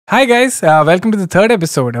Hi guys, welcome to the third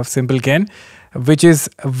episode of Simple Ken, which is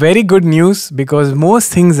very good news because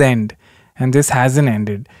most things end and this hasn't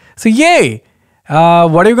ended. So yay!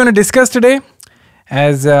 What are you going to discuss today?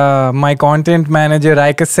 As my content manager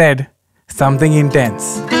Raika said, something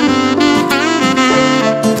intense.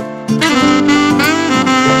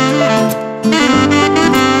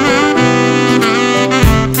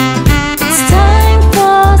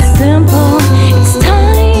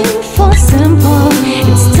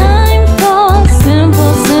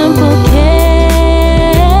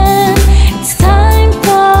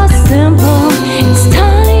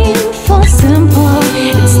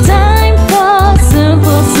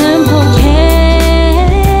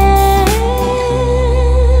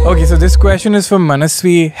 Okay, so this question is from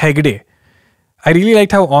Manasvi Hegde. I really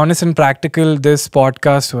liked how honest and practical this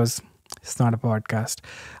podcast was. It's not a podcast.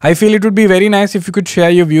 I feel it would be very nice if you could share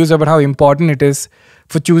your views about how important it is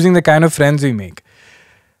for choosing the kind of friends we make.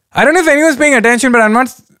 I don't know if anyone's paying attention, but I'm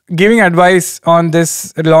not giving advice on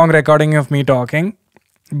this long recording of me talking.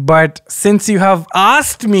 But since you have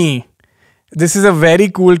asked me, this is a very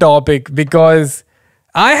cool topic because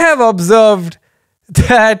I have observed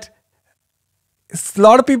that a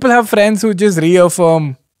lot of people have friends who just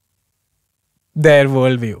reaffirm their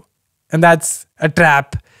worldview. And that's a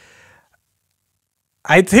trap.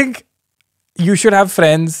 I think you should have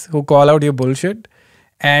friends who call out your bullshit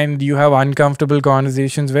and you have uncomfortable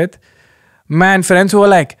conversations with. Man, friends who are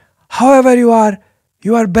like, however you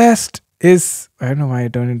are best is... I don't know why I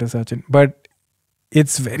turned into Sachin, but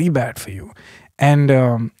it's very bad for you. And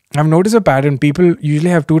I've noticed a pattern. People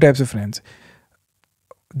usually have two types of friends.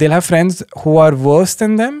 They'll have friends who are worse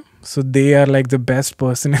than them. So they are like the best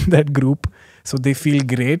person in that group. So they feel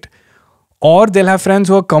great. Or they'll have friends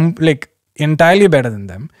who are entirely better than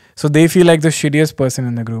them. So they feel like the shittiest person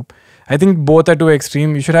in the group. I think both are too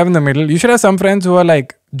extreme. You should have in the middle. You should have some friends who are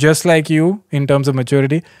like just like you in terms of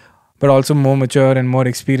maturity, but also more mature and more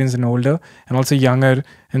experienced and older, and also younger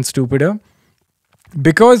and stupider.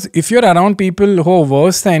 Because if you're around people who are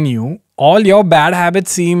worse than you, all your bad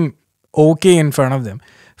habits seem okay in front of them.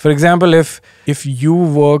 For example, if you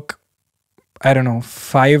work,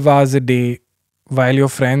 5 hours a day while your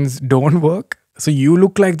friends don't work, so you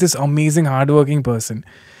look like this amazing hardworking person,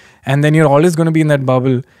 and then you're always going to be in that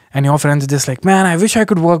bubble, and your friends are just like, man, I wish I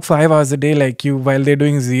could work 5 hours a day like you while they're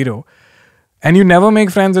doing 0. And you never make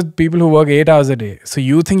friends with people who work 8 hours a day. So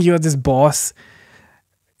you think you're this boss.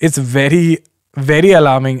 It's very, very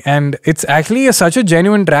alarming, and it's actually such a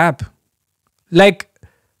genuine trap. Like,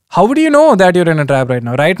 how do you know that you're in a trap right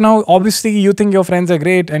now? Right now, obviously, you think your friends are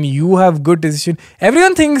great and you have good decision.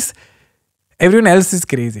 Everyone thinks everyone else is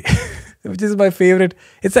crazy, which is my favorite.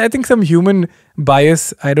 It's, I think, some human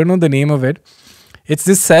bias. I don't know the name of it. It's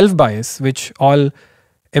this self-bias, which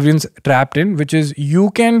everyone's trapped in, which is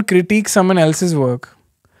you can critique someone else's work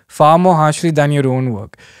far more harshly than your own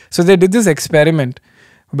work. So they did this experiment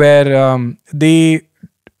where they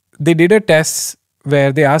did a test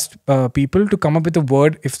where they asked people to come up with a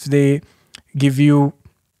word if they give you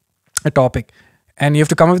a topic. And you have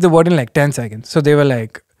to come up with the word in like 10 seconds. So they were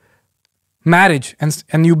like, marriage.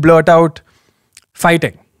 And you blurt out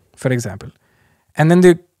fighting, for example. And then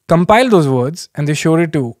they compiled those words and they showed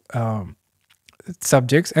it to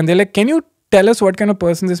subjects. And they're like, can you tell us what kind of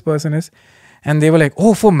person this person is? And they were like,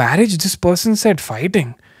 oh, for marriage, this person said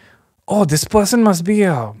fighting. Oh, this person must be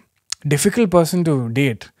a difficult person to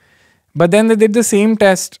date. But then they did the same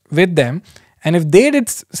test with them. And if they did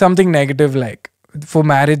something negative, like for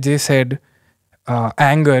marriage, they said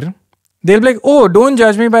anger, they'll be like, oh, don't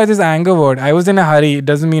judge me by this anger word. I was in a hurry. It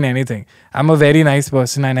doesn't mean anything. I'm a very nice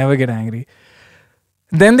person. I never get angry.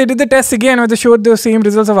 Then they did the test again where they showed the same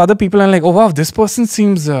results of other people. And like, oh, wow, this person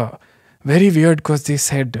seems very weird because they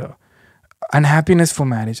said unhappiness for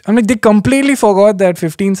marriage. I'm like, they completely forgot that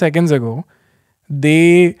 15 seconds ago,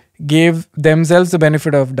 they gave themselves the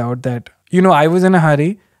benefit of doubt that, I was in a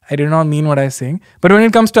hurry. I did not mean what I was saying. But when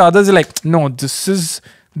it comes to others, they're like, no, this is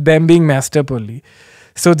them being messed up only.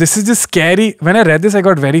 So this is just scary. When I read this, I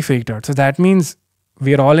got very freaked out. So that means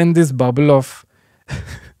we're all in this bubble of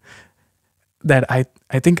that I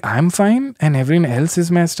think I'm fine and everyone else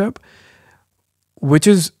is messed up, which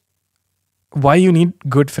is why you need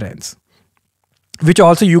good friends, which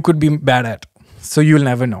also you could be bad at. So you'll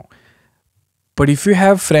never know. But if you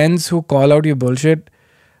have friends who call out your bullshit,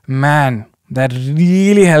 man, that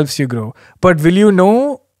really helps you grow. But will you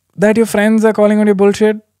know that your friends are calling out your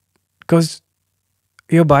bullshit? Because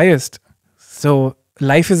you're biased. So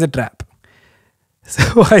life is a trap.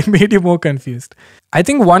 So I made you more confused. I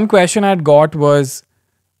think one question I'd got was,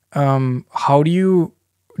 how do you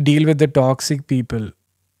deal with the toxic people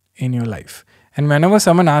in your life? And whenever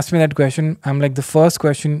someone asks me that question, I'm like, the first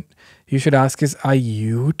question you should ask is, are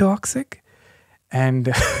you toxic?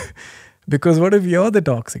 And because what if you're the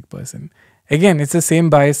toxic person? Again, it's the same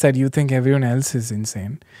bias that you think everyone else is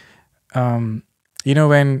insane.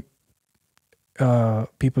 When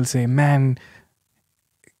people say, man,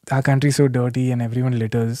 our country's so dirty and everyone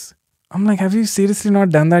litters. I'm like, have you seriously not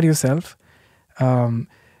done that yourself? Oh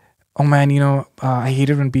man, I hate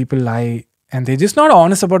it when people lie and they're just not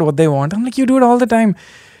honest about what they want. I'm like, you do it all the time.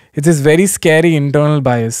 It's this very scary internal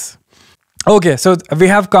bias. Okay, so we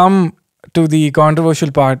have come to the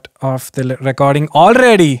controversial part of the recording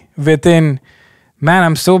already man,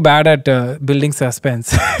 I'm so bad at building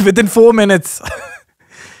suspense. Within 4 minutes.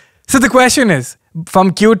 So the question is,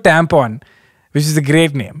 from Cute Tampon, which is a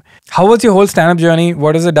great name. How was your whole stand-up journey?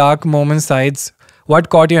 What is the dark moment sides? What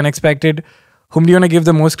caught you unexpected? Whom do you want to give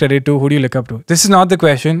the most credit to? Who do you look up to? This is not the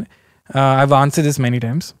question. I've answered this many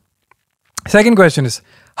times. Second question is,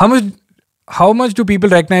 how much do people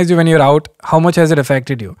recognize you when you're out? How much has it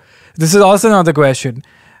affected you? This is also not the question.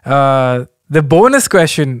 The bonus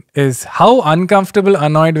question is, how uncomfortable,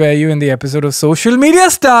 annoyed were you in the episode of Social Media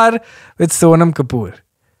Star with Sonam Kapoor?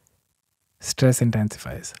 Stress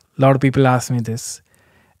intensifies. A lot of people ask me this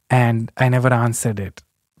and I never answered it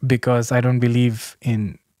because I don't believe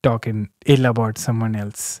in talking ill about someone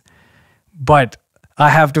else. But I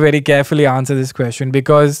have to very carefully answer this question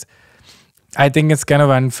because I think it's kind of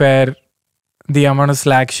unfair the amount of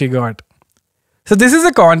slack she got. So this is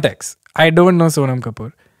the context. I don't know Sonam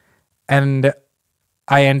Kapoor. And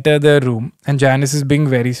I enter the room and Janice is being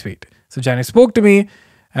very sweet. So Janice spoke to me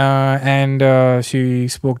and she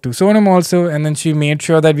spoke to Sonam also. And then she made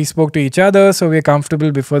sure that we spoke to each other so we're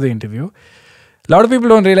comfortable before the interview. A lot of people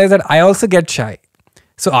don't realize that I also get shy.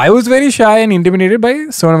 So I was very shy and intimidated by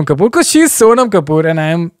Sonam Kapoor because she's Sonam Kapoor and I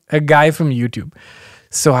am a guy from YouTube.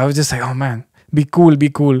 So I was just like, oh man, be cool, be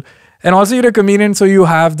cool. And also you're a comedian, so you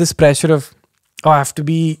have this pressure of, I have to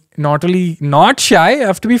be not only not shy, I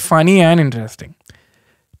have to be funny and interesting.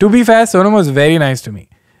 To be fair, Sonam was very nice to me.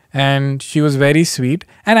 And she was very sweet.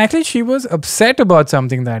 And actually she was upset about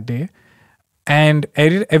something that day. And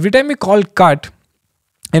every time we called cut,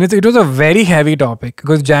 and it was a very heavy topic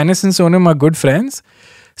because Janice and Sonam are good friends.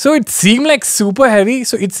 So it seemed like super heavy.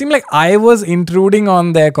 So it seemed like I was intruding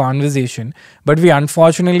on their conversation. But we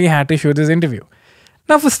unfortunately had to shoot this interview.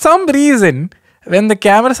 Now, for some reason, when the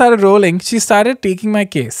camera started rolling, she started taking my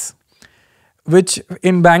case, which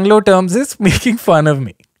in Bangalore terms is making fun of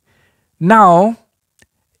me. Now,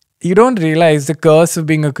 you don't realize the curse of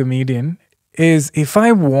being a comedian is if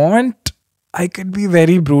I want, I could be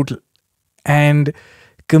very brutal. And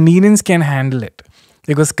comedians can handle it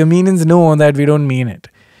because comedians know that we don't mean it.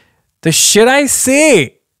 The shit I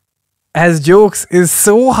say as jokes is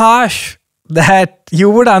so harsh that you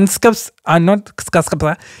would unsubscribe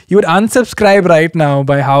right now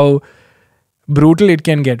by how brutal it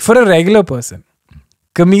can get for a regular person.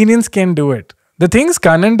 Comedians can do it. The things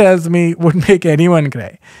Kannan tells me would make anyone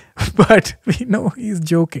cry, but we know he's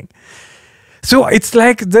joking. So it's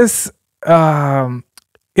like this.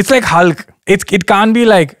 It's like Hulk. It can't be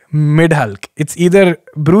like mid-Hulk. It's either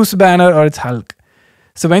Bruce Banner or it's Hulk.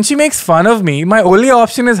 So when she makes fun of me, my only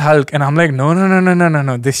option is Hulk. And I'm like, no.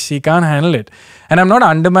 She can't handle it. And I'm not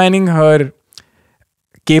undermining her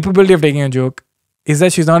capability of taking a joke. Is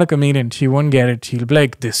that she's not a comedian. She won't get it. She'll be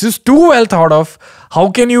like, this is too well thought of.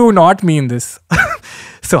 How can you not mean this?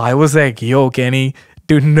 So I was like, yo, Kenny,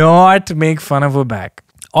 do not make fun of her back.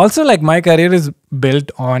 Also, like, my career is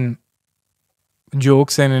built on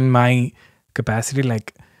jokes and in my capacity.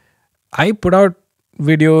 Like, I put out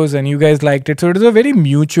videos and you guys liked it. So it is a very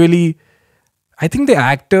mutually, I think the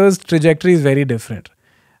actor's trajectory is very different.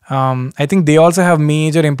 I think they also have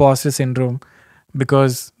major imposter syndrome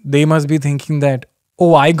because they must be thinking that,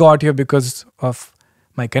 oh, I got here because of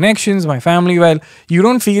my connections, my family. Well, you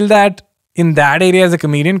don't feel that in that area as a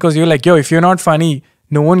comedian because you're like, yo, if you're not funny,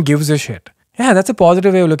 no one gives a shit. Yeah, that's a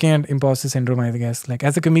positive way of looking at imposter syndrome, I guess. Like,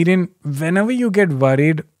 as a comedian, whenever you get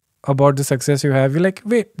worried about the success you have, you're like,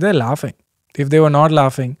 wait, they're laughing. If they were not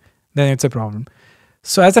laughing, then it's a problem.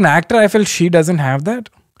 So as an actor, I feel she doesn't have that.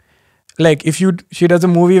 Like, if she does a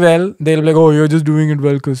movie well, they'll be like, oh, you're just doing it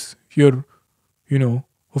well because you're,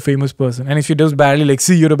 a famous person. And if she does badly, like,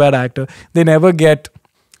 see, you're a bad actor. They never get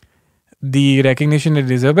the recognition they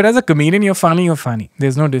deserve. But as a comedian, you're funny.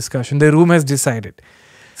 There's no discussion. The room has decided.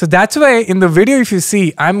 So that's why in the video, if you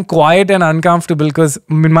see, I'm quiet and uncomfortable because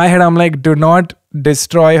in my head, I'm like, do not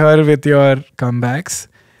destroy her with your comebacks.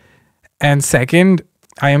 And second,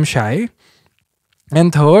 I am shy.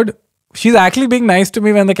 And third, she's actually being nice to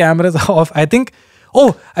me when the camera is off. I think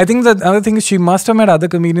Oh, I think the other thing is she must have met other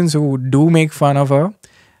comedians who do make fun of her.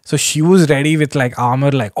 So she was ready with like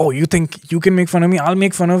armor, like, oh, you think you can make fun of me? I'll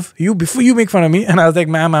make fun of you before you make fun of me. And I was like,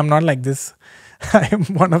 ma'am, I'm not like this. I am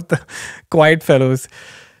one of the quiet fellows.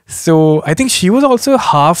 So I think she was also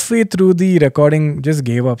halfway through the recording, just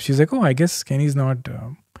gave up. She's like, oh, I guess Kenny's not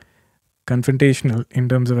confrontational in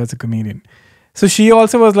terms of as a comedian. So she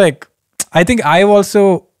also was like, I think I've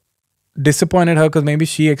also disappointed her because maybe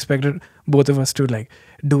she expected both of us to like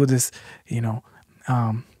do this,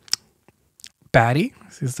 parry.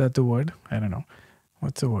 Is that the word? I don't know.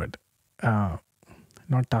 What's the word?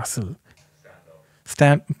 Not tussle.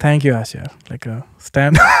 Stand. Thank you, Asha. Like a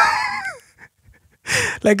stand.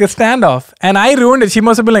 Like a standoff. And I ruined it. She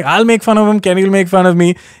must have been like, I'll make fun of him. Kenny will make fun of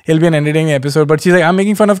me. He'll be an entertaining episode. But she's like, I'm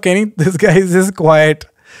making fun of Kenny. This guy is just quiet.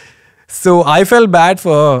 So I felt bad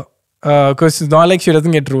for her because it's not like she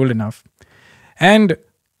doesn't get trolled enough. And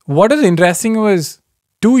what is interesting was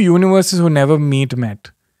two universes who never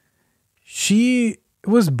met. She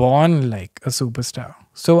was born like a superstar.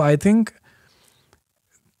 So I think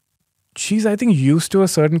she's, used to a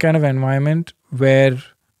certain kind of environment where,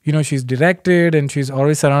 she's directed and she's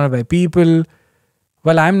always surrounded by people.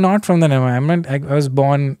 Well, I'm not from that environment. I was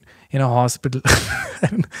born in a hospital.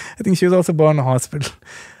 I think she was also born in a hospital.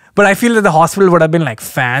 But I feel that the hospital would have been like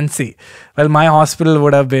fancy. Well, my hospital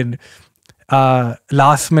would have been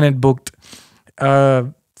last minute booked.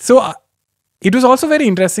 So it was also very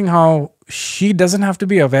interesting how she doesn't have to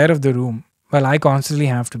be aware of the room. Well, I constantly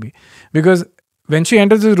have to be. Because when she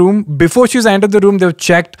enters the room, before she's entered the room, they've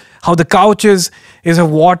checked how the couch is there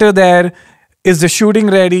water there, is the shooting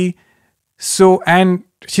ready? So, and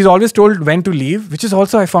she's always told when to leave, which is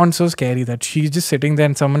also I found so scary that she's just sitting there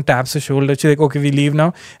and someone taps her shoulder. She's like, okay, we leave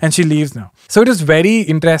now. And she leaves now. So it is very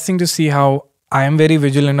interesting to see how I am very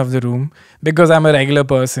vigilant of the room because I'm a regular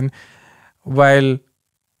person. While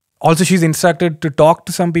also she's instructed to talk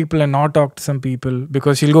to some people and not talk to some people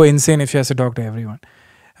because she'll go insane if she has to talk to everyone.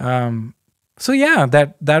 So yeah,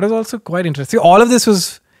 that was also quite interesting. All of this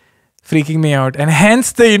was freaking me out. And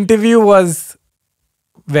hence the interview was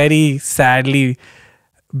very sadly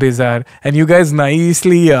bizarre. And you guys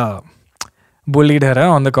nicely bullied her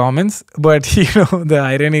on the comments. But the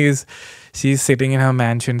irony is she's sitting in her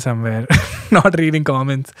mansion somewhere, not reading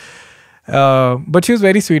comments. But she was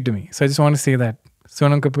very sweet to me. So I just want to say that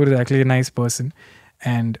Sonam Kapoor is actually a nice person.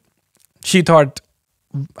 And she thought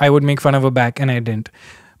I would make fun of her back and I didn't.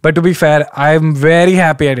 But to be fair, I'm very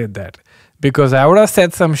happy I did that. Because I would have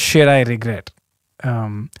said some shit I regret.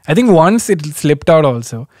 I think once it slipped out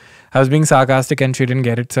also. I was being sarcastic and she didn't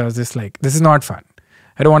get it. So I was just like, this is not fun.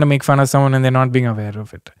 I don't want to make fun of someone and they're not being aware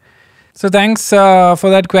of it. So thanks for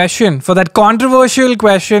that question. For that controversial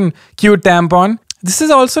question, Cute Tampon. This is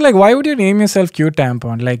also like, why would you name yourself Cute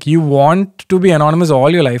Tampon? Like, you want to be anonymous all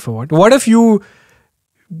your life or what? What if you...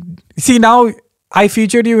 See, now I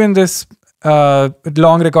featured you in this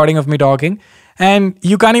long recording of me talking and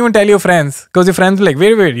you can't even tell your friends because your friends are like,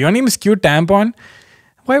 wait, your name is Cute Tampon?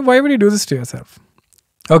 Why would you do this to yourself?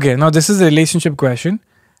 Okay, now this is a relationship question.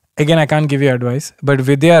 Again, I can't give you advice. But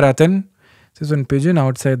Vidya Ratan, there's one pigeon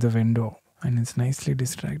outside the window and it's nicely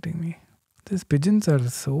distracting me. These pigeons are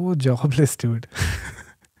so jobless, dude.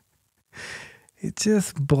 It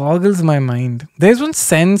just boggles my mind. There's one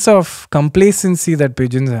sense of complacency that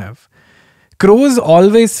pigeons have. Crows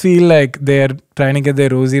always feel like they're trying to get their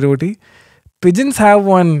rosy roti. Pigeons have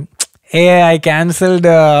one, hey, I cancelled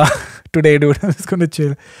today, dude. I'm just going to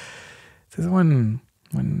chill. There's one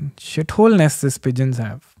shithole nest these pigeons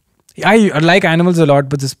have. I like animals a lot,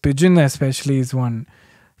 but this pigeon especially is one.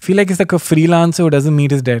 I feel like it's like a freelancer who doesn't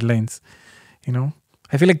meet his deadlines.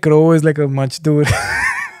 I feel like crow is like a majdoor.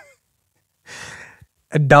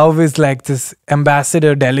 A dove is like this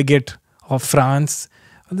ambassador delegate of France.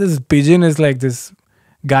 This pigeon is like this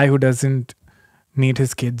guy who doesn't meet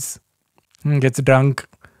his kids. Gets drunk,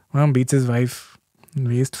 beats his wife.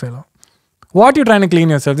 Waste fellow. What are you trying to clean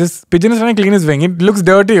yourself? This pigeon is trying to clean his wing. It looks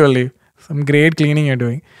dirty only. Some great cleaning you're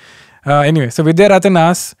doing. Anyway, so Vidya Ratan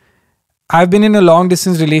asks, I've been in a long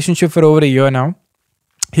distance relationship for over a year now.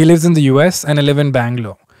 He lives in the US and I live in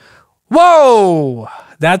Bangalore. Whoa!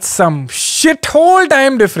 That's some shithole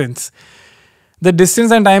time difference. The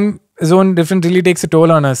distance and time zone difference really takes a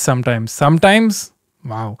toll on us sometimes.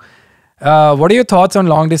 Wow. What are your thoughts on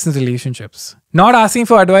long distance relationships? Not asking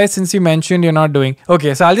for advice since you mentioned you're not doing.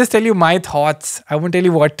 Okay, so I'll just tell you my thoughts. I won't tell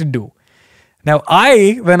you what to do. Now,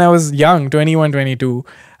 when I was young, 21, 22,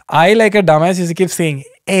 I like a dumbass used to keep saying,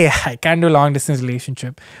 hey, I can't do long distance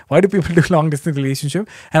relationship. Why do people do long distance relationship?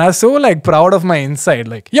 And I was so like proud of my inside,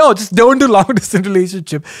 like, yo, just don't do long distance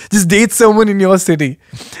relationship. Just date someone in your city.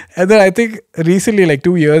 And then I think recently, like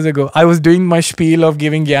 2 years ago, I was doing my spiel of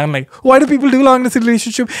giving Gyan, like, why do people do long distance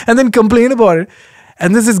relationship? And then complain about it.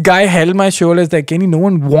 And this guy held my shoulders like, Kenny, no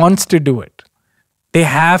one wants to do it. They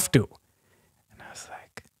have to. And I was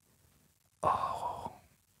like, oh,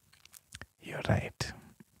 you're right.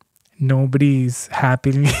 Nobody's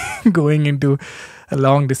happily going into a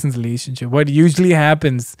long distance relationship. What usually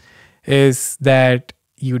happens is that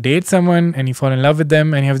you date someone and you fall in love with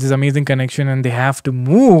them and you have this amazing connection and they have to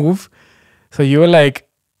move. So you're like,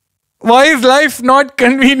 why is life not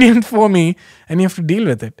convenient for me? And you have to deal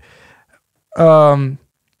with it.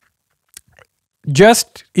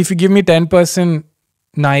 Just if you give me 10%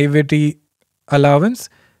 naivety allowance,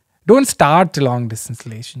 don't start a long distance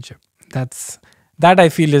relationship. That I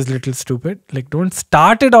feel is a little stupid. Like, don't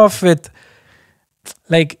start it off with,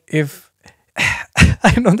 like, if,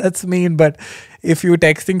 I know that's mean, but if you're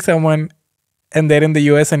texting someone and they're in the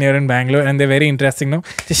US and you're in Bangalore and they're very interesting, no,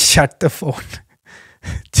 just shut the phone.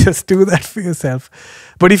 Just do that for yourself.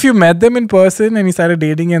 But if you met them in person and you started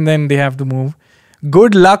dating and then they have to move,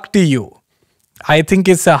 good luck to you. I think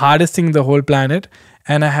it's the hardest thing in the whole planet.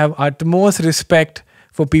 And I have utmost respect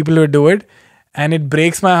for people who do it. And it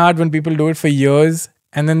breaks my heart when people do it for years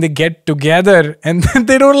and then they get together and then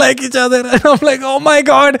they don't like each other. And I'm like, oh my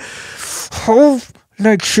God, how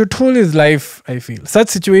like shithole is life, I feel. Such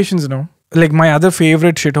situations, Like my other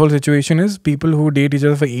favorite shithole situation is people who date each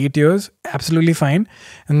other for 8 years, absolutely fine.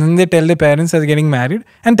 And then they tell their parents they're getting married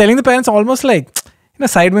and telling the parents almost like,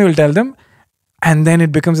 side way will tell them. And then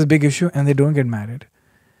it becomes a big issue and they don't get married.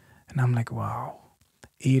 And I'm like, wow.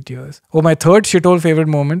 8 years. Oh, my third shithole favorite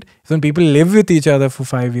moment is when people live with each other for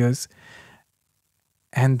 5 years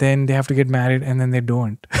and then they have to get married and then they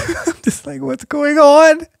don't. Just like, what's going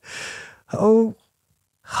on?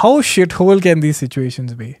 How shithole can these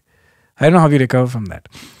situations be? I don't know how we recover from that.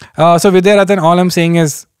 So Vidya Ratan, all I'm saying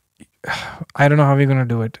is, I don't know how we're going to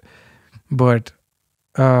do it. But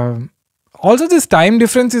also this time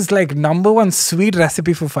difference is like number one sweet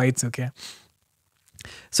recipe for fights, okay?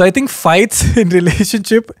 So I think fights in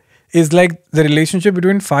relationship is like the relationship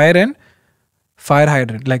between fire and fire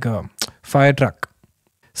hydrant, like a fire truck.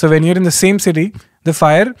 So when you're in the same city, the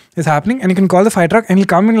fire is happening and you can call the fire truck and he'll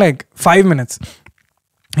come in like 5 minutes.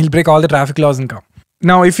 He'll break all the traffic laws and come.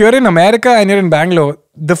 Now, if you're in America and you're in Bangalore,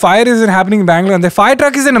 the fire isn't happening in Bangalore and the fire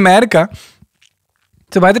truck is in America.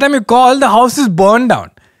 So by the time you call, the house is burned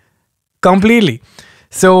down completely.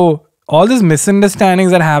 So all these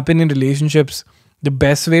misunderstandings that happen in relationships, the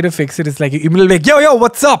best way to fix it is like, you'll be like, yo,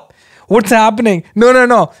 what's up? What's happening?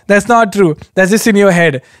 No, that's not true. That's just in your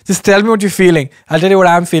head. Just tell me what you're feeling. I'll tell you what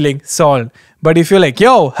I'm feeling. Solved. But if you're like,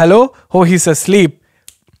 yo, hello? Oh, he's asleep.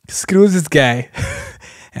 Screw this guy.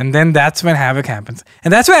 And then that's when havoc happens.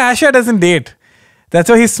 And that's why Asha doesn't date. That's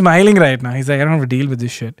why he's smiling right now. He's like, I don't have to deal with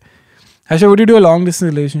this shit. Asha, would you do a long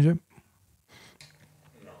distance relationship?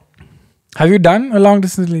 No. Have you done a long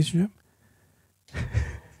distance relationship?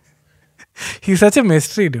 He's such a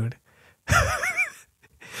mystery, dude.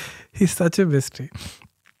 He's such a mystery.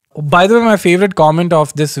 By the way, my favorite comment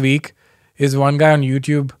of this week is one guy on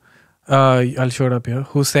YouTube, I'll show it up here,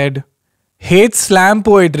 who said, hates slam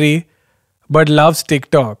poetry, but loves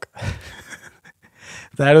TikTok.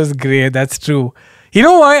 That was great. That's true. You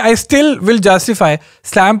know why? I still will justify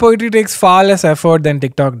slam poetry takes far less effort than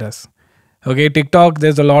TikTok does. Okay, TikTok,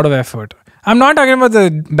 there's a lot of effort. I'm not talking about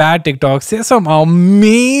the bad TikToks. There's some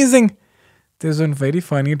amazing... There's one very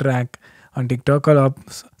funny track on TikTok called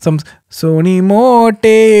some Soni Mote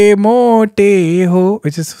Ho,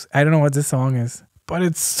 which is, I don't know what this song is, but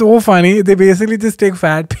it's so funny. They basically just take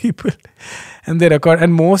fat people and they record,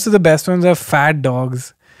 and most of the best ones are fat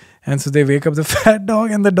dogs. And so they wake up the fat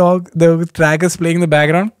dog and the track is playing in the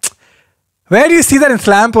background. Where do you see that in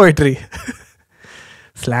slam poetry?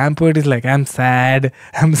 Slam poetry is like, I'm sad.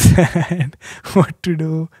 What to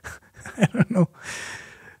do? I don't know.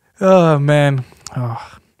 Oh, man. Oh.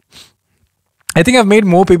 I think I've made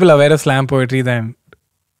more people aware of slam poetry than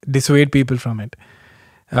dissuade people from it.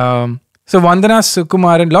 So Vandana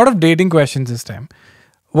Sukumaran, a lot of dating questions this time.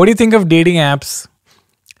 What do you think of dating apps?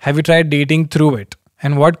 Have you tried dating through it?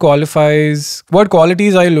 And what qualities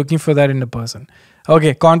are you looking for that in a person?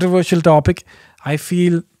 Okay, controversial topic. I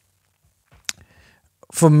feel,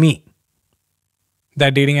 for me,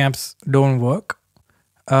 that dating apps don't work.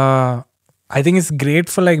 I think it's great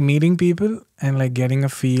for like meeting people and like getting a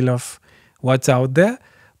feel of what's out there.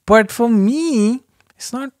 But for me,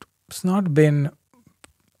 it's not been,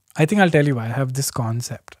 I think I'll tell you why. I have this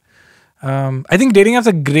concept. I think dating apps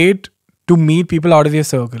are great to meet people out of your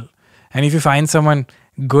circle. And if you find someone,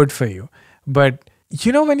 good for you. But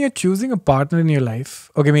when you're choosing a partner in your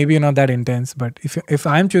life, okay, maybe you're not that intense, but if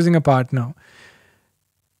I'm choosing a partner,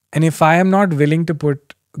 and if I am not willing to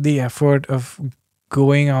put the effort of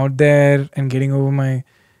going out there and getting over my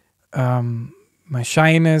my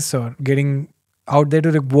shyness, or getting out there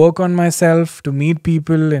to work on myself, to meet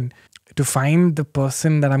people and to find the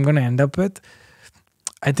person that I'm going to end up with,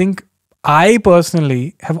 I think I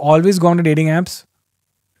personally have always gone to dating apps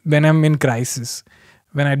when I'm in crisis,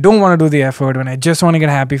 when I don't want to do the effort, when I just want to get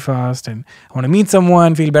happy fast and I want to meet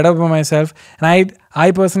someone, feel better about myself. And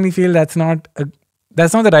I personally feel that's not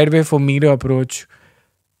the right way for me to approach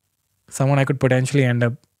someone I could potentially end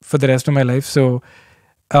up for the rest of my life. So,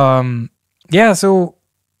 so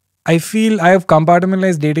I feel I have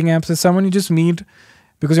compartmentalized dating apps as someone you just meet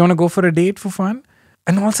because you want to go for a date for fun.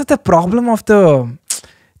 And also the problem of the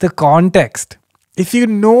context. If you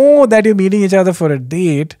know that you're meeting each other for a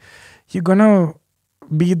date, you're going to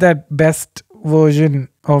be that best version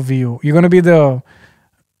of you. You're going to be the,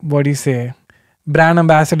 brand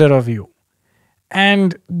ambassador of you.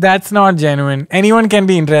 And that's not genuine. Anyone can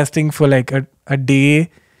be interesting for like a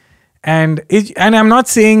day. And I'm not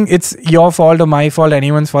saying it's your fault or my fault,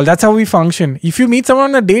 anyone's fault. That's how we function. If you meet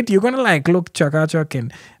someone on a date, you're going to like look chaka-chak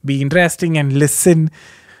and be interesting and listen.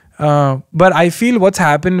 But I feel what's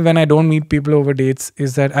happened when I don't meet people over dates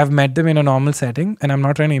is that I've met them in a normal setting and I'm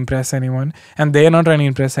not trying to impress anyone and they're not trying to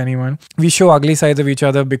impress anyone. We show ugly sides of each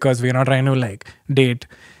other because we're not trying to like date.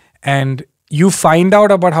 And you find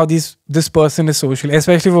out about how this person is social,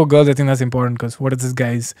 especially for girls. I think that's important because what if this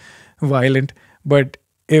guy's violent? But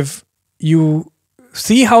if you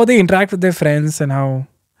see how they interact with their friends and how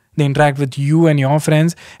they interact with you and your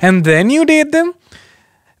friends, and then you date them,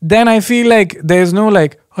 then I feel like there's no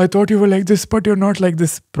like, I thought you were like this, but you're not like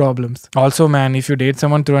this problems. Also, man, if you date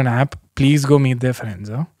someone through an app, please go meet their friends.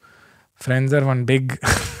 Huh? Friends are one big...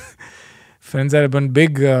 friends are one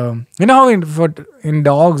big... you know how in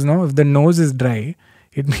dogs, no? If the nose is dry,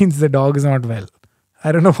 it means the dog is not well.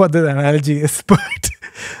 I don't know what the analogy is,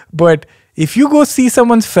 but if you go see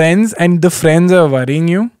someone's friends and the friends are worrying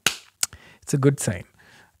you, it's a good sign.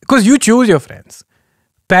 Because you choose your friends.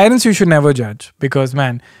 Parents, you should never judge because,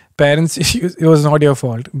 man, parents, it was not your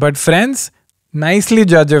fault. But friends, nicely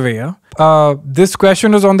judge away. Yeah? This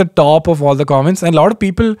question was on the top of all the comments and a lot of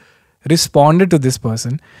people responded to this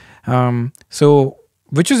person.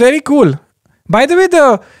 Which is very cool. By the way,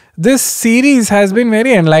 this series has been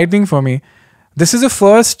very enlightening for me. This is the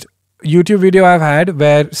first YouTube video I've had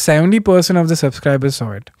where 70% of the subscribers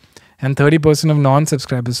saw it and 30% of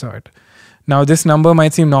non-subscribers saw it. Now, this number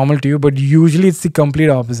might seem normal to you, but usually it's the complete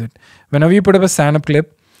opposite. Whenever you put up a stand-up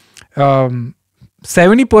clip,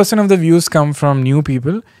 70% of the views come from new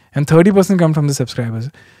people and 30% come from the subscribers.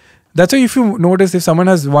 That's why if you notice, if someone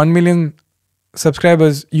has 1 million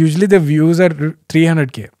subscribers, usually the views are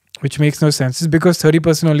 300k, which makes no sense. It's because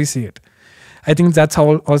 30% only see it. I think that's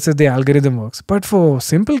how also the algorithm works. But for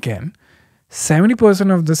Simple Ken,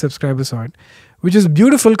 70% of the subscribers saw it, which is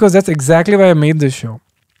beautiful because that's exactly why I made this show.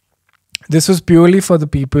 This was purely for the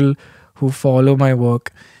people who follow my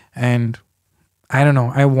work, and I don't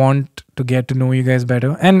know, I want to get to know you guys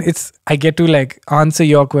better, and I get to like answer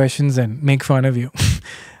your questions and make fun of you,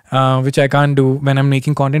 which I can't do when I'm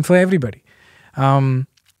making content for everybody.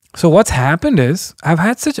 So what's happened is I've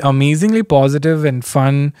had such amazingly positive and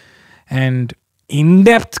fun and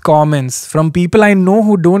in-depth comments from people I know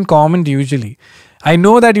who don't comment usually. I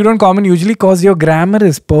know that you don't comment usually because your grammar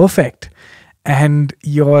is perfect and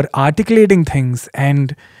you're articulating things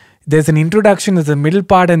and there's an introduction, there's a middle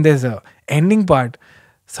part and there's a ending part.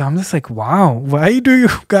 So I'm just like, wow, why do you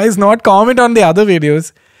guys not comment on the other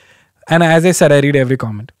videos? And as I said, I read every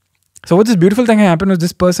comment. So what this beautiful thing happened was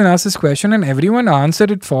this person asked this question and everyone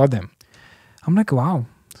answered it for them. I'm like, wow.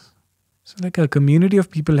 It's like a community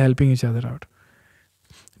of people helping each other out.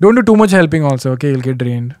 Don't do too much helping also, okay? You'll get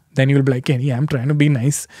drained. Then you'll be like, Kenny, I'm trying to be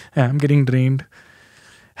nice. I'm getting drained.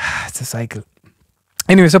 It's a cycle.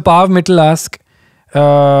 Anyway, so Pav Mittal asks,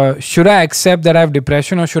 should I accept that I have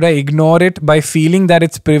depression or should I ignore it by feeling that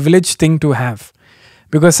it's a privileged thing to have?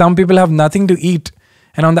 Because some people have nothing to eat.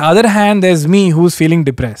 And on the other hand, there's me who's feeling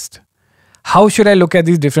depressed. How should I look at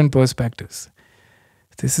these different perspectives?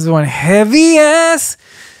 This is one heavy ass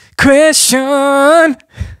question.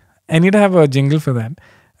 I need to have a jingle for that.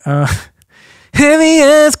 Heavy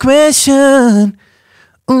ass question.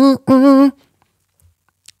 What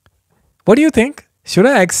do you think? Should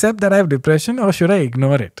I accept that I have depression or should I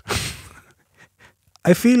ignore it?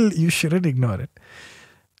 I feel you shouldn't ignore it.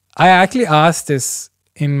 I actually asked this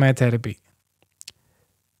in my therapy.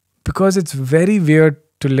 because it's very weird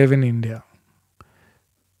to live in India.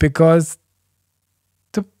 Because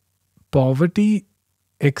the poverty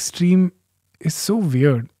extreme is so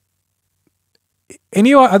weird.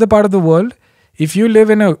 Any other part of the world, if you live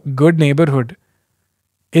in a good neighborhood,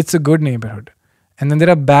 it's a good neighborhood. And then there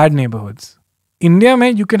are bad neighborhoods. India,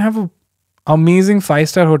 mein, you can have an amazing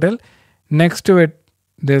 5-star hotel. Next to it,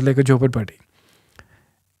 there's like a jhoppadpatti.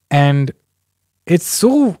 And it's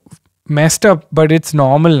so messed up, but it's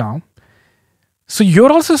normal now. So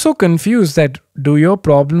you're also so confused that do your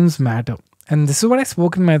problems matter? And this is what I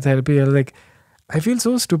spoke in my therapy. I was like, I feel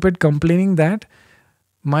so stupid complaining that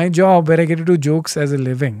my job where I get to do jokes as a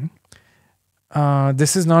living,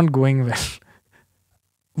 this is not going well.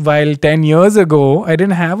 While 10 years ago, I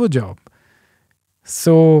didn't have a job.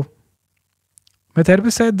 So my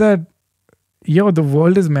therapist said that, the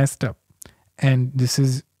world is messed up. And this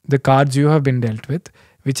is the cards you have been dealt with,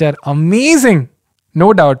 which are amazing,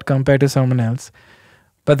 no doubt, compared to someone else.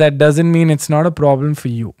 But that doesn't mean it's not a problem for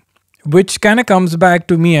you. Which kind of comes back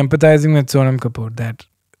to me empathizing with Sonam Kapoor, that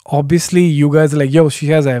obviously you guys are like, she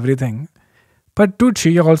has everything. But dude,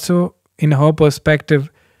 she also, in her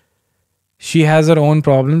perspective, she has her own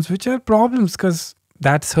problems, which are problems because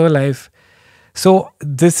that's her life. So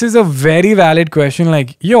this is a very valid question.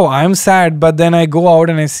 Like, I'm sad, but then I go out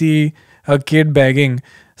and I see a kid begging.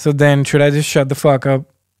 So then should I just shut the fuck up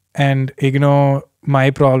and ignore my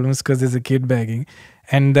problems because there's a kid begging?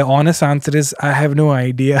 And the honest answer is, I have no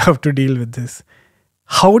idea how to deal with this.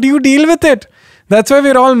 How do you deal with it? That's why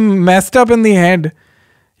we're all messed up in the head.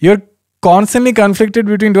 You're constantly conflicted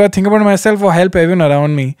between, do I think about myself or help everyone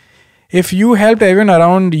around me? If you helped everyone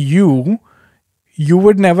around you, you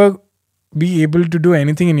would never be able to do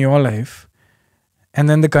anything in your life. And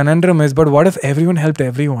then the conundrum is, but what if everyone helped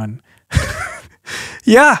everyone?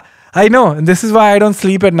 Yeah, I know. This is why I don't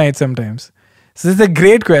sleep at night sometimes. So this is a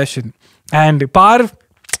great question. And Parv,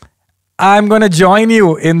 I'm going to join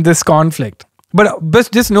you in this conflict.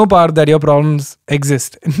 But just know, Parv, that your problems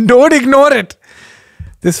exist. Don't ignore it.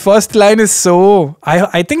 This first line is so...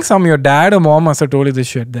 I think your dad or mom must have told you this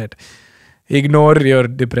shit, that ignore your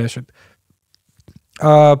depression.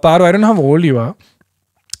 Parv, I don't know how old you are.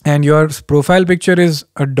 And your profile picture is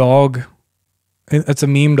a dog. It's a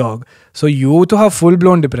meme dog. So you to have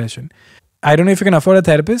full-blown depression. I don't know if you can afford a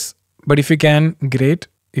therapist, but if you can, great.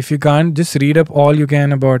 If you can't, just read up all you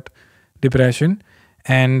can about depression.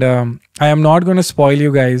 And I am not going to spoil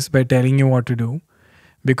you guys by telling you what to do,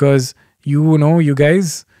 because you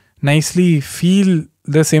guys nicely feel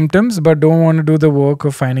the symptoms but don't want to do the work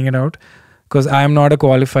of finding it out, because I am not a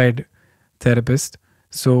qualified therapist.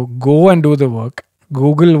 So go and do the work.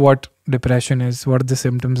 Google what depression is, what the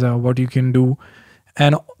symptoms are, what you can do.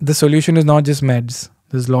 And the solution is not just meds.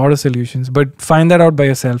 There's a lot of solutions, but find that out by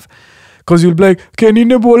yourself. Because you'll be like, Kenny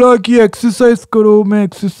ne bola ki exercise karo, main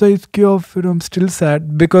exercise kiya, fir I'm still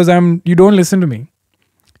sad. Because you don't listen to me.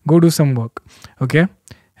 Go do some work. Okay?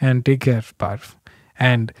 And take care, Parv.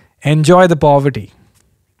 And enjoy the poverty.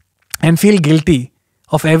 And feel guilty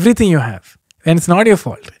of everything you have. And it's not your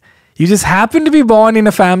fault. You just happen to be born in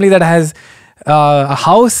a family that has a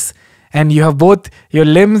house, and you have both your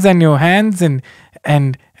limbs and your hands,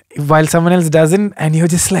 and while someone else doesn't, and you're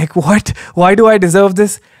just like, what? Why do I deserve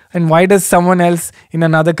this? And why does someone else in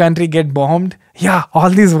another country get bombed? Yeah, all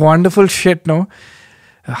these wonderful shit, no?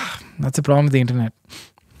 That's the problem with the internet.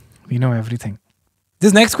 We know everything.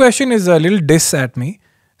 This next question is a little diss at me.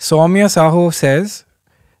 Soumya Sahu says,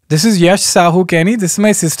 this is Yash Sahu Kenny. This is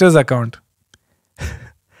my sister's account.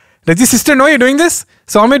 Does your sister know you're doing this?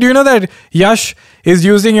 Soumya, do you know that Yash is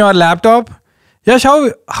using your laptop? Yash,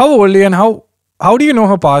 how old are you and how do you know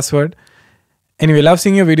her password? Anyway, love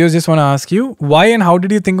seeing your videos. Just want to ask you, why and how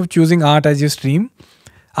did you think of choosing art as your stream?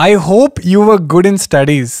 I hope you were good in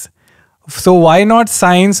studies. So why not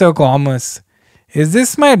science or commerce? Is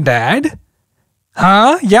this my dad?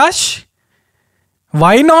 Huh? Yash?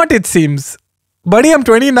 Why not, it seems? Buddy, I'm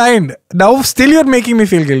 29. Now still you're making me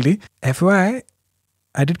feel guilty. FYI,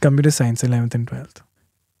 I did computer science 11th and 12th.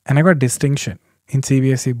 And I got distinction in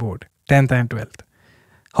CBSE board, 10th and 12th.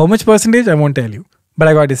 How much percentage? I won't tell you. But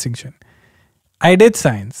I got distinction. I did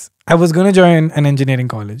science. I was going to join an engineering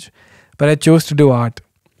college. But I chose to do art.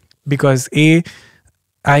 Because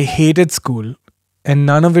I hated school. And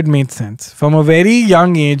none of it made sense. From a very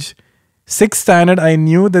young age, 6th standard, I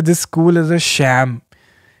knew that this school is a sham.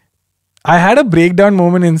 I had a breakdown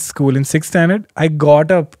moment in school. In 6th standard, I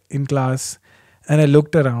got up in class and I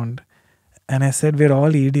looked around and I said, we're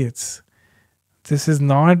all idiots. This is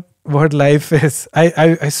not what life is.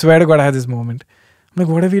 I swear to God, I had this moment. I'm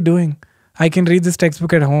like, what are we doing? I can read this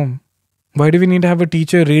textbook at home. Why do we need to have a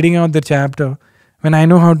teacher reading out the chapter when I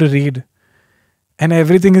know how to read? And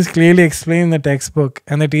everything is clearly explained in the textbook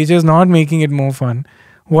and the teacher is not making it more fun.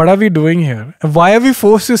 What are we doing here? Why are we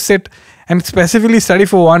forced to sit and specifically study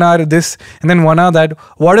for 1 hour this and then 1 hour that?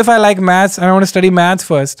 What if I like maths and I want to study maths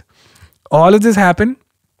first? All of this happened.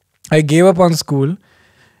 I gave up on school.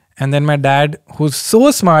 And then my dad, who's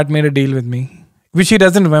so smart, made a deal with me, which he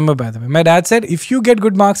doesn't remember, by the way. My dad said, if you get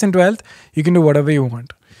good marks in 12th, you can do whatever you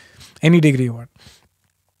want. Any degree you want.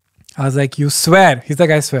 I was like, you swear? He's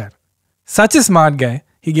like, I swear. Such a smart guy.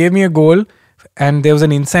 He gave me a goal and there was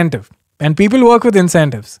an incentive. And people work with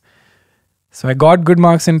incentives. So I got good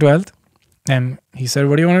marks in 12th. And he said,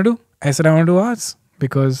 what do you want to do? I said, I want to do arts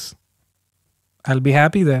because I'll be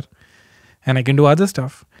happy there. And I can do other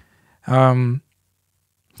stuff.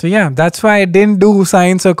 So yeah, that's why I didn't do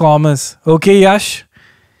science or commerce. Okay, Yash,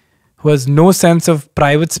 who has no sense of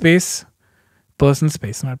private space. Personal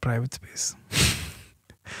space, not private space.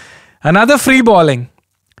 Another free balling.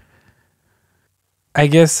 I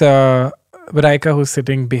guess Raika, who's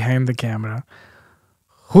sitting behind the camera,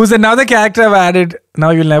 who's another character I've added. Now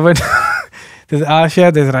you'll never... There's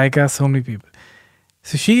Asha, there's Raika, so many people.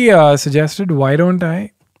 So she suggested, why don't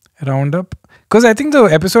I round up? Because I think the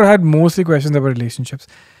episode had mostly questions about relationships.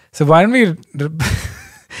 So why don't we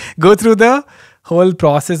go through the whole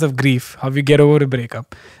process of grief, how we get over a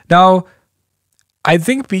breakup. Now, I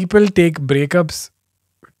think people take breakups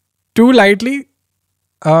too lightly.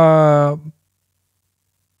 Breakups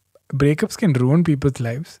can ruin people's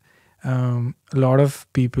lives. A lot of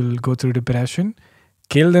people go through depression,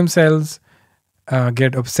 kill themselves,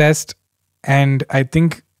 get obsessed. And I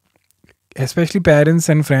think especially parents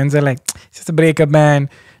and friends are like, it's just a breakup, man.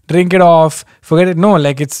 Drink it off. Forget it. No,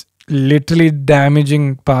 like it's literally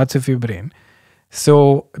damaging parts of your brain.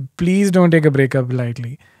 So please don't take a breakup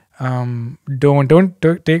lightly. Don't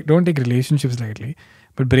take relationships lightly.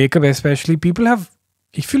 But breakup especially, people have,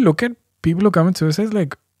 if you look at people who commit suicide,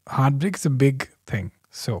 like heartbreak is a big thing.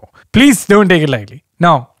 So please don't take it lightly.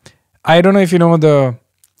 Now, I don't know if you know the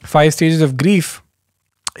 5 stages of grief.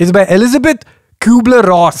 It's by Elizabeth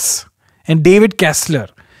Kubler-Ross and David Kessler.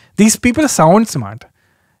 These people sound smart.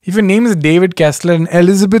 If your name is David Kessler and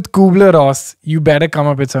Elizabeth Kubler-Ross, you better come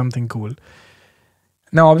up with something cool.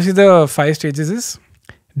 Now, obviously, the 5 stages is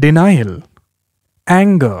denial,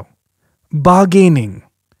 anger, bargaining,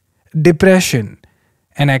 depression,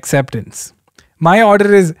 and acceptance. My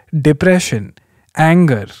order is depression,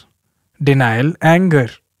 anger, denial, anger,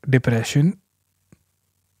 depression,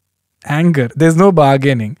 anger. There's no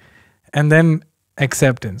bargaining. And then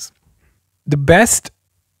acceptance. The best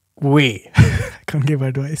way, I can't give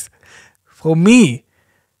advice, for me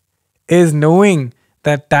is knowing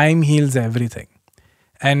that time heals everything.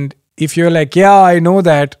 And if you're like, yeah, I know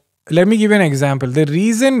that, let me give you an example. The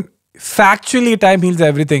reason factually time heals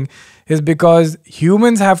everything is because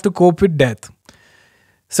humans have to cope with death.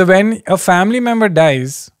 So when a family member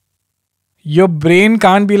dies, your brain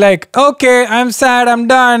can't be like, okay, I'm sad, I'm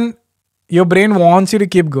done. Your brain wants you to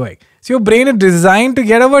keep going. So your brain is designed to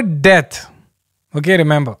get over death. Okay,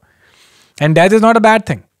 remember. And death is not a bad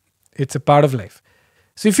thing. It's a part of life.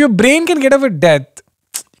 So if your brain can get over death,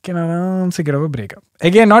 you can aramse get over breakup.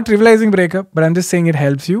 Again, not trivializing breakup, but I'm just saying it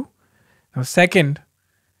helps you. Now, second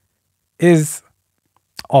is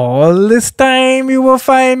all this time you were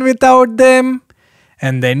fine without them.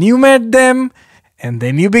 And then you met them. And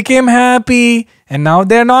then you became happy. And now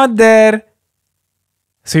they're not there.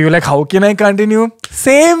 So you're like, how can I continue?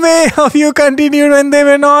 Same way how you continued when they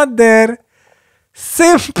were not there.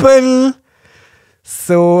 Simple.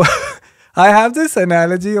 So I have this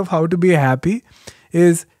analogy of how to be happy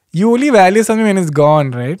is you only value something when it's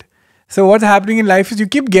gone, right? So what's happening in life is you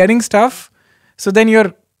keep getting stuff. So then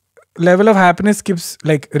your level of happiness keeps,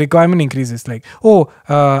 like, requirement increases. Like, oh,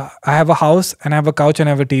 I have a house and I have a couch and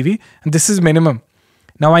I have a TV. And this is minimum.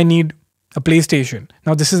 Now I need a PlayStation.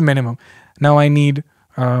 Now this is minimum. Now I need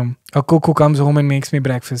a cook who comes home and makes me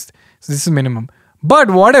breakfast. So this is minimum.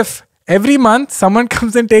 But what if every month someone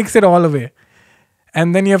comes and takes it all away?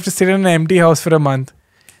 And then you have to sit in an empty house for a month.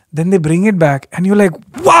 Then they bring it back and you're like,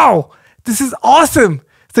 wow, this is awesome.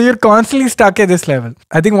 So you're constantly stuck at this level.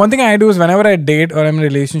 I think one thing I do is whenever I date or I'm in a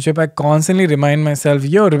relationship, I constantly remind myself,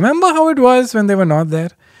 yo, remember how it was when they were not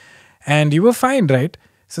there? And you were fine, right?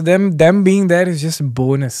 So them being there is just a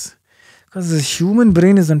bonus. Because the human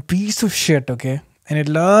brain is a piece of shit, okay? And it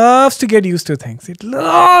loves to get used to things. It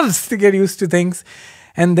loves to get used to things.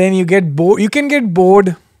 And then you get bored. You can get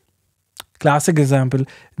bored. Classic example.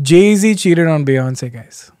 Jay-Z cheated on Beyonce,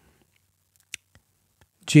 guys.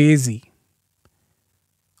 Jay-Z.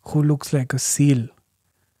 Who looks like a seal.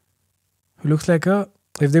 Who looks like a...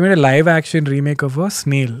 If they made a live action remake of a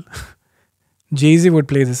snail. Jay-Z would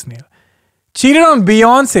play the snail. Cheated on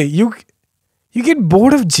Beyonce. You get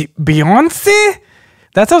bored of Beyonce?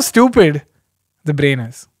 That's how stupid the brain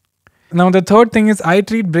is. Now, the third thing is I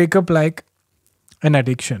treat breakup like an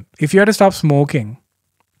addiction. If you had to stop smoking,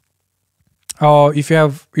 or if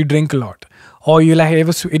you drink a lot, or you like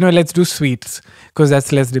let's do sweets because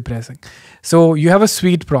that's less depressing. So you have a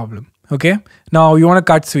sweet problem, okay? Now you want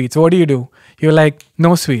to cut sweets. What do? You're like,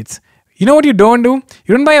 no sweets. You know what you don't do?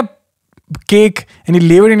 You don't buy a cake and you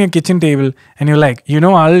leave it in your kitchen table and you're like,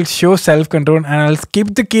 I'll show self-control and I'll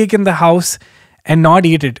keep the cake in the house and not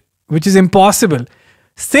eat it, which is impossible.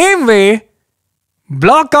 Same way,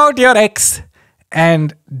 block out your ex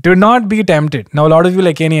and do not be tempted. Now, a lot of you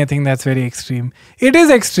like, Kenny, I think that's very extreme. It is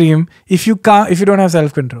extreme if you don't have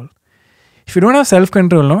self-control. If you don't have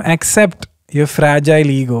self-control, no, accept your fragile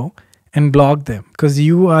ego and block them because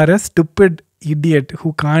you are a stupid idiot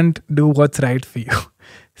who can't do what's right for you.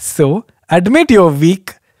 So, admit you're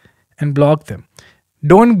weak and block them.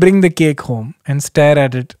 Don't bring the cake home and stare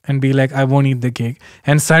at it and be like, I won't eat the cake.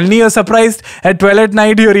 And suddenly you're surprised at 12 at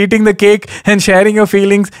night, you're eating the cake and sharing your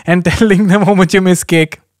feelings and telling them how much you miss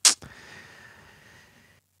cake.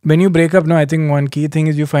 When you break up, I think one key thing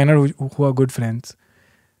is you find out who are good friends.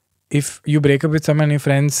 If you break up with someone, your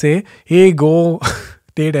friends say, hey, go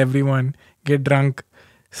date everyone, get drunk,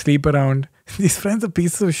 sleep around. These friends are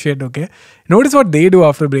pieces of shit, okay? Notice what they do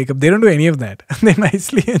after breakup. They don't do any of that. They're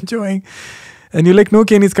nicely enjoying. And you're like, no,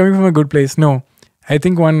 Kenny, it's coming from a good place. No. I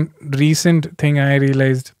think one recent thing I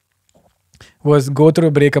realized was go through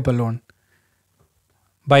a breakup alone.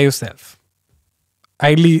 By yourself.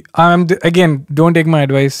 Again, don't take my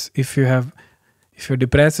advice. If you're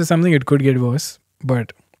depressed or something, it could get worse.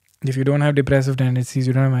 But if you don't have depressive tendencies,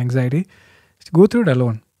 you don't have anxiety, just go through it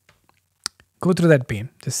alone. Go through that pain.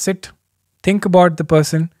 Just sit, think about the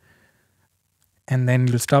person, and then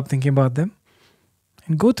you'll stop thinking about them.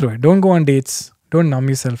 And go through it. Don't go on dates. Don't numb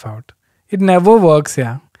yourself out. It never works,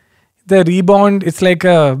 yeah. The rebound, it's like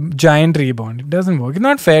a giant rebound. It doesn't work. It's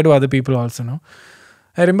not fair to other people also, no?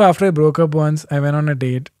 I remember after I broke up once, I went on a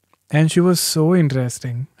date and she was so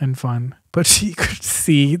interesting and fun. But she could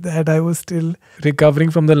see that I was still recovering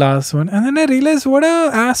from the last one. And then I realized what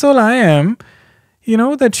an asshole I am.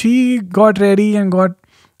 That she got ready and got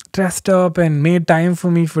dressed up and made time for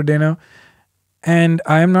me for dinner. And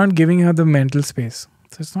I am not giving her the mental space.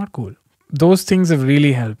 So it's not cool. Those things have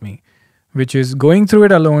really helped me, which is going through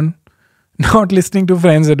it alone, not listening to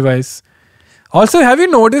friends' advice. Also, have you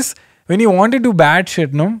noticed when you want to do bad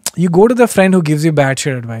shit, you go to the friend who gives you bad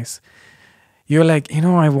shit advice. You're like,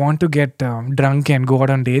 I want to get drunk and go out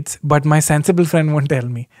on dates, but my sensible friend won't tell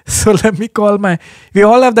me. So let me call we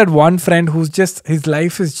all have that one friend his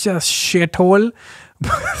life is just shithole.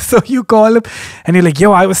 So you call him and you're like,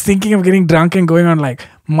 yo, I was thinking of getting drunk and going on like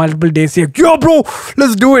multiple dates. You're like, yo, bro,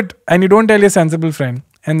 let's do it. And you don't tell your sensible friend.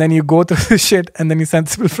 And then you go through the shit and then your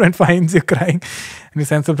sensible friend finds you crying. And your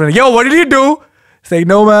sensible friend, yo, what did you do? It's like,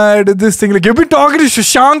 no, man, I did this thing. Like, you've been talking to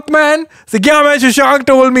Shashank, man. It's like, yeah, man, Shashank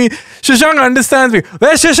told me. Shashank understands me.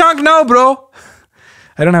 Where's Shashank now, bro?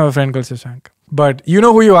 I don't have a friend called Shashank. But you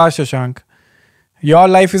know who you are, Shashank. Your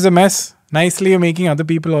life is a mess. Nicely, you're making other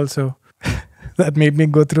people also. That made me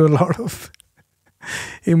go through a lot of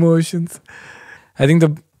emotions. I think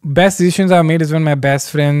the best decisions I've made is when my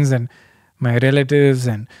best friends and my relatives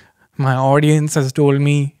and my audience has told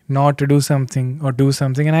me not to do something or do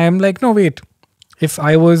something. And I am like, no, wait. If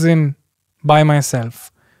I was by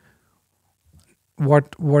myself,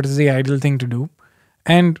 what is the ideal thing to do?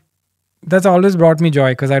 And that's always brought me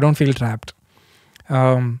joy because I don't feel trapped.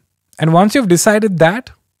 And once you've decided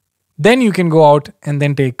that, then you can go out and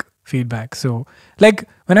then take feedback. So like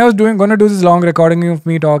when I was going to do this long recording of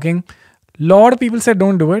me talking, a lot of people said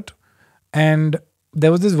don't do it. And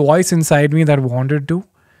there was this voice inside me that wanted to.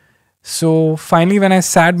 So finally, when I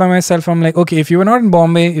sat by myself, I'm like, okay, if you were not in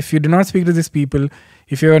Bombay, if you did not speak to these people,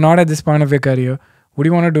 if you are not at this point of your career, would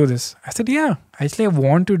you want to do this? I said, yeah, actually I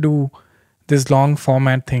want to do this long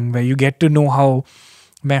format thing where you get to know how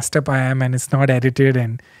messed up I am and it's not edited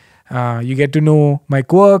and you get to know my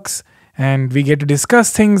quirks and we get to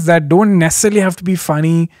discuss things that don't necessarily have to be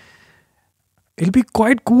funny. It'll be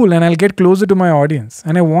quite cool and I'll get closer to my audience.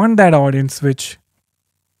 And I want that audience which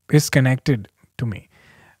is connected to me.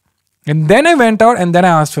 And then I went out and then I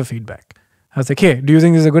asked for feedback. I was like, hey, do you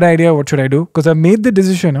think this is a good idea? What should I do? Because I made the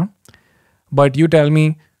decision, but you tell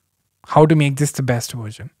me how to make this the best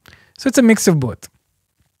version. So it's a mix of both.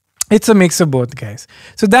 It's a mix of both, guys.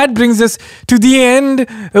 So that brings us to the end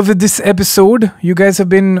of this episode. You guys have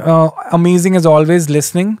been amazing as always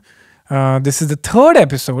listening. This is the 3rd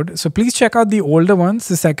episode. So please check out the older ones.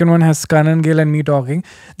 The second one has Kanan Gill and me talking.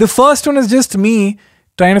 The first one is just me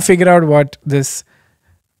trying to figure out what this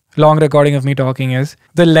long recording of me talking is.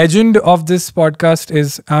 The legend of this podcast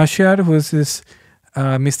is Ashyar, who is this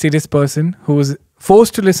mysterious person who was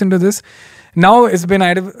forced to listen to this. Now it's been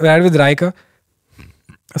added with Raika.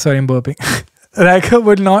 Sorry, I'm burping.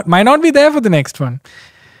 Raika might not be there for the next one.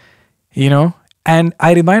 And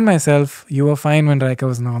I remind myself, you were fine when Raika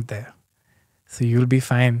was not there. So you'll be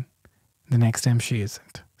fine the next time she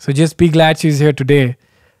isn't. So just be glad she's here today,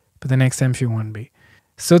 but the next time she won't be.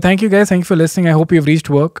 So thank you guys. Thank you for listening. I hope you've reached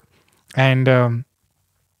work. And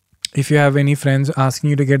if you have any friends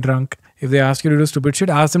asking you to get drunk, if they ask you to do stupid shit,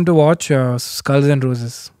 ask them to watch Skulls and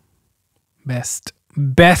Roses.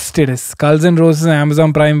 Best it is. Skulls and Roses on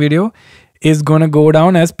Amazon Prime Video is gonna go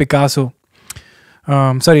down as Picasso.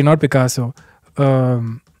 Sorry, not Picasso.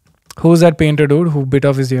 Who's that painter dude who bit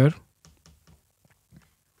off his ear?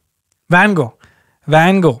 Van Gogh.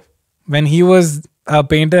 When he was a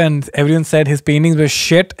painter and everyone said his paintings were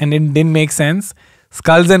shit and it didn't make sense.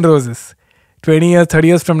 Skulls and Roses. 20 years, 30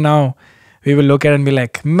 years from now, we will look at it and be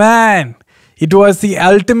like, man, it was the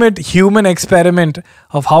ultimate human experiment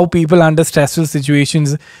of how people under stressful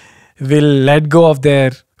situations will let go of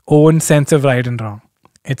their own sense of right and wrong.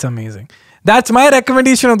 It's amazing. That's my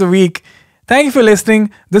recommendation of the week. Thank you for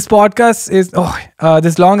listening. This podcast is,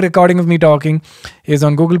 this long recording of me talking is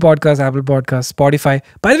on Google Podcasts, Apple Podcasts, Spotify.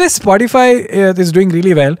 By the way, Spotify is doing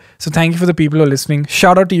really well. So thank you for the people who are listening.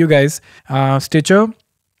 Shout out to you guys. Stitcher.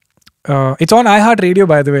 It's on iHeartRadio,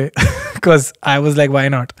 by the way, because I was like, why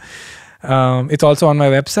not? It's also on my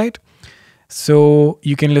website. So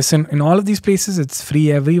you can listen in all of these places. It's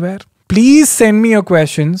free everywhere. Please send me your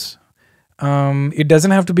questions. It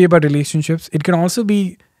doesn't have to be about relationships. It can also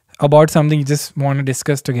be about something you just want to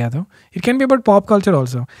discuss together. It can be about pop culture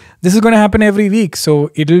also. This is going to happen every week.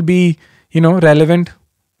 So it'll be, relevant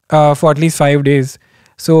for at least 5 days.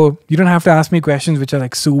 So you don't have to ask me questions which are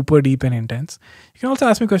like super deep and intense. You can also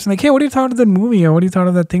ask me questions like, hey, what do you thought of that movie? Or what do you thought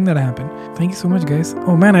of that thing that happened? Thank you so much, guys.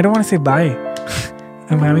 Oh man, I don't want to say bye.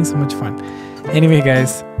 I'm having so much fun. Anyway,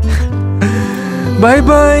 guys.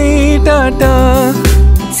 Bye-bye. Ta-ta.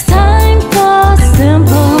 It's time for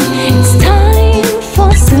simple. It's time